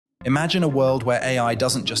Imagine a world where AI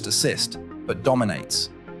doesn't just assist, but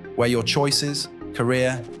dominates, where your choices,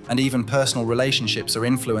 career, and even personal relationships are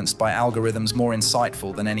influenced by algorithms more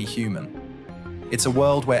insightful than any human. It's a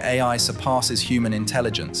world where AI surpasses human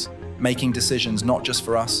intelligence, making decisions not just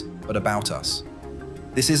for us, but about us.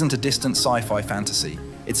 This isn't a distant sci-fi fantasy,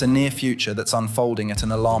 it's a near future that's unfolding at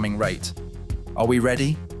an alarming rate. Are we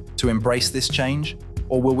ready to embrace this change,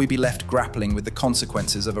 or will we be left grappling with the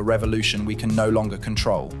consequences of a revolution we can no longer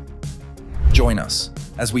control? Join us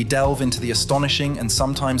as we delve into the astonishing and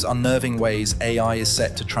sometimes unnerving ways AI is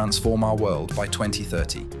set to transform our world by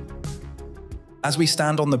 2030. As we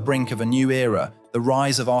stand on the brink of a new era, the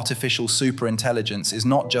rise of artificial superintelligence is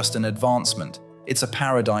not just an advancement, it's a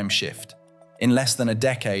paradigm shift. In less than a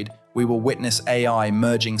decade, we will witness AI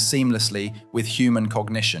merging seamlessly with human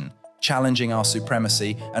cognition, challenging our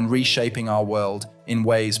supremacy and reshaping our world in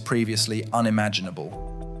ways previously unimaginable.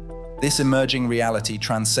 This emerging reality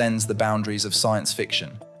transcends the boundaries of science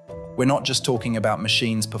fiction. We're not just talking about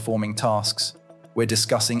machines performing tasks, we're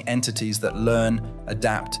discussing entities that learn,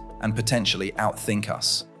 adapt, and potentially outthink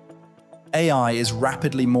us. AI is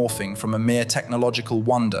rapidly morphing from a mere technological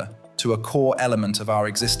wonder to a core element of our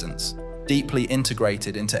existence, deeply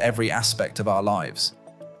integrated into every aspect of our lives.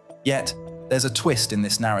 Yet, there's a twist in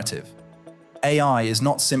this narrative. AI is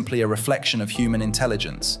not simply a reflection of human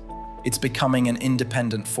intelligence. It's becoming an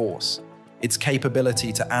independent force. Its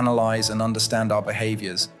capability to analyze and understand our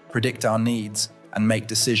behaviors, predict our needs, and make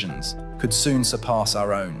decisions could soon surpass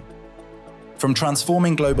our own. From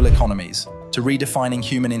transforming global economies to redefining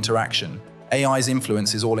human interaction, AI's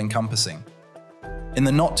influence is all-encompassing. In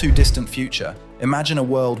the not-too-distant future, imagine a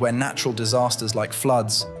world where natural disasters like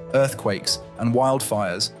floods, earthquakes, and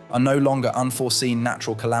wildfires are no longer unforeseen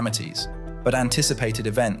natural calamities, but anticipated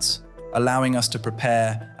events, allowing us to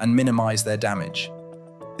prepare and minimize their damage.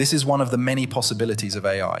 This is one of the many possibilities of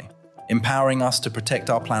AI, empowering us to protect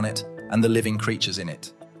our planet and the living creatures in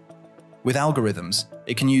it. With algorithms,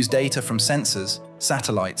 it can use data from sensors,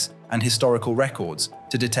 satellites, and historical records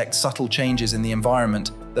to detect subtle changes in the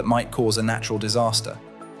environment that might cause a natural disaster,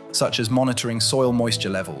 such as monitoring soil moisture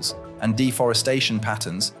levels and deforestation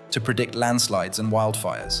patterns to predict landslides and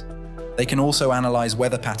wildfires. They can also analyze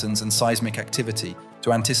weather patterns and seismic activity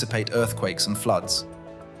to anticipate earthquakes and floods.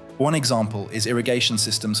 One example is irrigation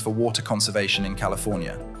systems for water conservation in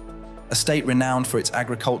California. A state renowned for its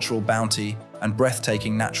agricultural bounty and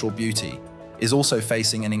breathtaking natural beauty is also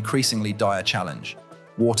facing an increasingly dire challenge: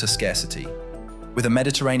 water scarcity. With a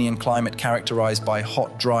Mediterranean climate characterized by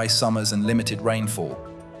hot, dry summers and limited rainfall,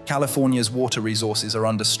 California's water resources are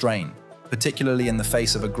under strain, particularly in the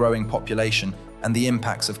face of a growing population and the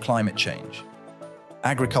impacts of climate change.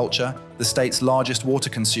 Agriculture, the state's largest water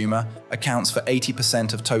consumer, accounts for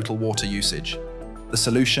 80% of total water usage. The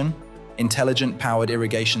solution? Intelligent powered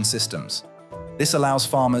irrigation systems. This allows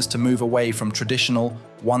farmers to move away from traditional,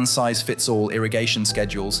 one-size-fits-all irrigation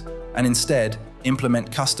schedules and instead implement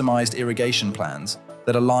customized irrigation plans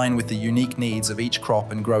that align with the unique needs of each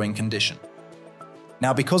crop and growing condition.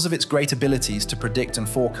 Now, because of its great abilities to predict and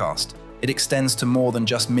forecast, it extends to more than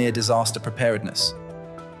just mere disaster preparedness,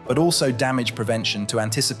 but also damage prevention to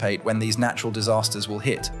anticipate when these natural disasters will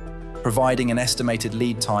hit, providing an estimated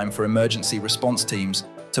lead time for emergency response teams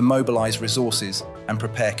to mobilize resources and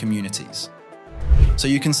prepare communities. So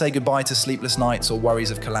you can say goodbye to sleepless nights or worries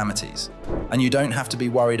of calamities, and you don't have to be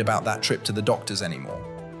worried about that trip to the doctors anymore,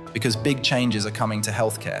 because big changes are coming to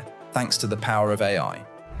healthcare thanks to the power of AI.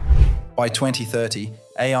 By 2030,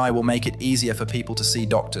 AI will make it easier for people to see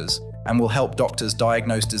doctors and will help doctors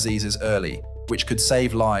diagnose diseases early, which could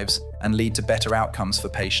save lives and lead to better outcomes for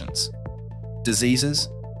patients. Diseases?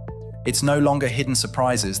 It's no longer hidden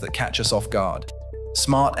surprises that catch us off guard.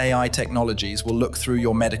 Smart AI technologies will look through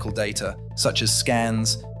your medical data, such as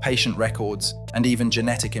scans, patient records, and even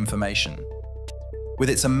genetic information. With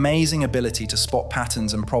its amazing ability to spot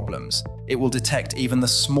patterns and problems, it will detect even the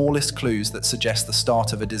smallest clues that suggest the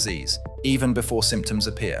start of a disease, even before symptoms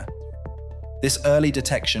appear. This early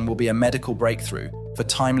detection will be a medical breakthrough for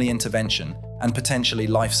timely intervention and potentially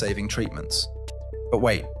life-saving treatments. But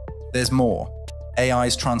wait, there's more.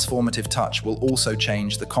 AI's transformative touch will also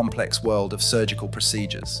change the complex world of surgical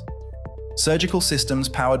procedures. Surgical systems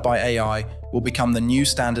powered by AI will become the new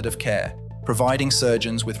standard of care, providing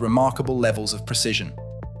surgeons with remarkable levels of precision.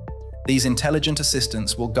 These intelligent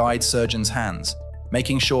assistants will guide surgeons' hands,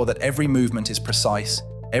 making sure that every movement is precise,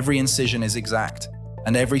 every incision is exact,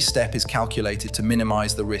 and every step is calculated to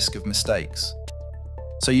minimize the risk of mistakes.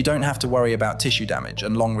 So you don't have to worry about tissue damage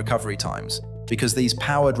and long recovery times, because these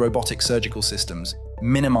powered robotic surgical systems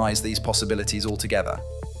minimize these possibilities altogether.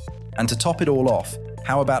 And to top it all off,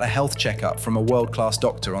 How about a health checkup from a world-class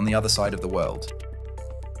doctor on the other side of the world?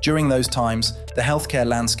 During those times, the healthcare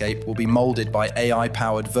landscape will be molded by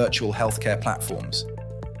AI-powered virtual healthcare platforms.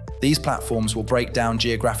 These platforms will break down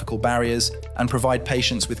geographical barriers and provide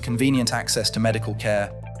patients with convenient access to medical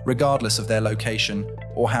care, regardless of their location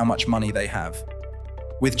or how much money they have.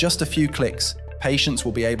 With just a few clicks, patients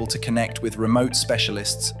will be able to connect with remote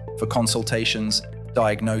specialists for consultations,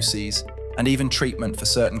 diagnoses, and even treatment for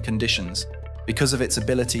certain conditions. Because of its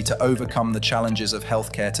ability to overcome the challenges of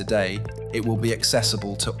healthcare today, it will be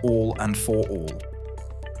accessible to all and for all.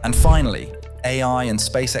 And finally, AI and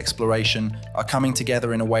space exploration are coming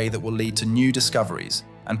together in a way that will lead to new discoveries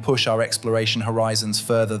and push our exploration horizons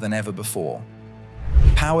further than ever before.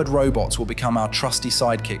 Powered robots will become our trusty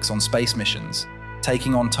sidekicks on space missions,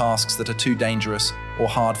 taking on tasks that are too dangerous or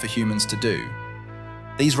hard for humans to do.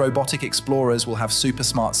 These robotic explorers will have super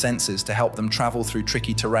smart sensors to help them travel through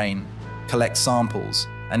tricky terrain, collect samples,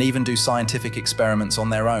 and even do scientific experiments on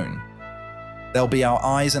their own. They'll be our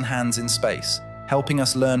eyes and hands in space, helping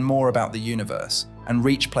us learn more about the universe and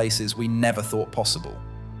reach places we never thought possible.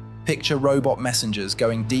 Picture robot messengers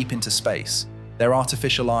going deep into space, their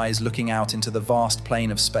artificial eyes looking out into the vast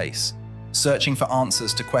plane of space, searching for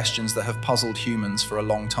answers to questions that have puzzled humans for a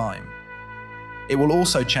long time. It will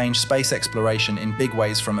also change space exploration in big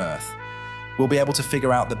ways from Earth. We'll be able to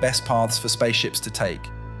figure out the best paths for spaceships to take,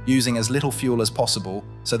 using as little fuel as possible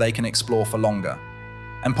so they can explore for longer,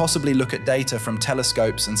 and possibly look at data from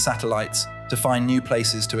telescopes and satellites to find new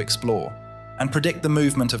places to explore, and predict the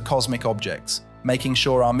movement of cosmic objects, making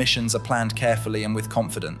sure our missions are planned carefully and with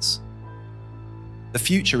confidence. The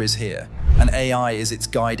future is here, and AI is its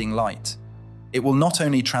guiding light. It will not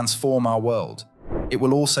only transform our world, it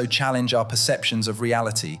will also challenge our perceptions of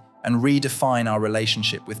reality and redefine our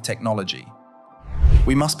relationship with technology.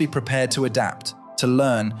 We must be prepared to adapt, to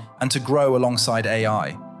learn, and to grow alongside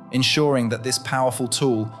AI, ensuring that this powerful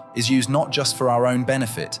tool is used not just for our own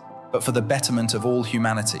benefit, but for the betterment of all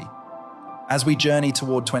humanity. As we journey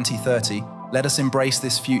toward 2030, let us embrace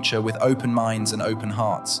this future with open minds and open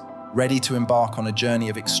hearts, ready to embark on a journey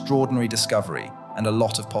of extraordinary discovery and a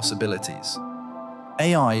lot of possibilities.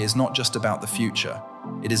 AI is not just about the future,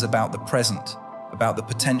 it is about the present, about the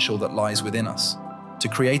potential that lies within us, to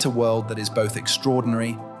create a world that is both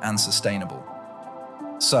extraordinary and sustainable.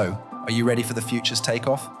 So, are you ready for the future's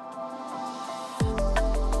takeoff?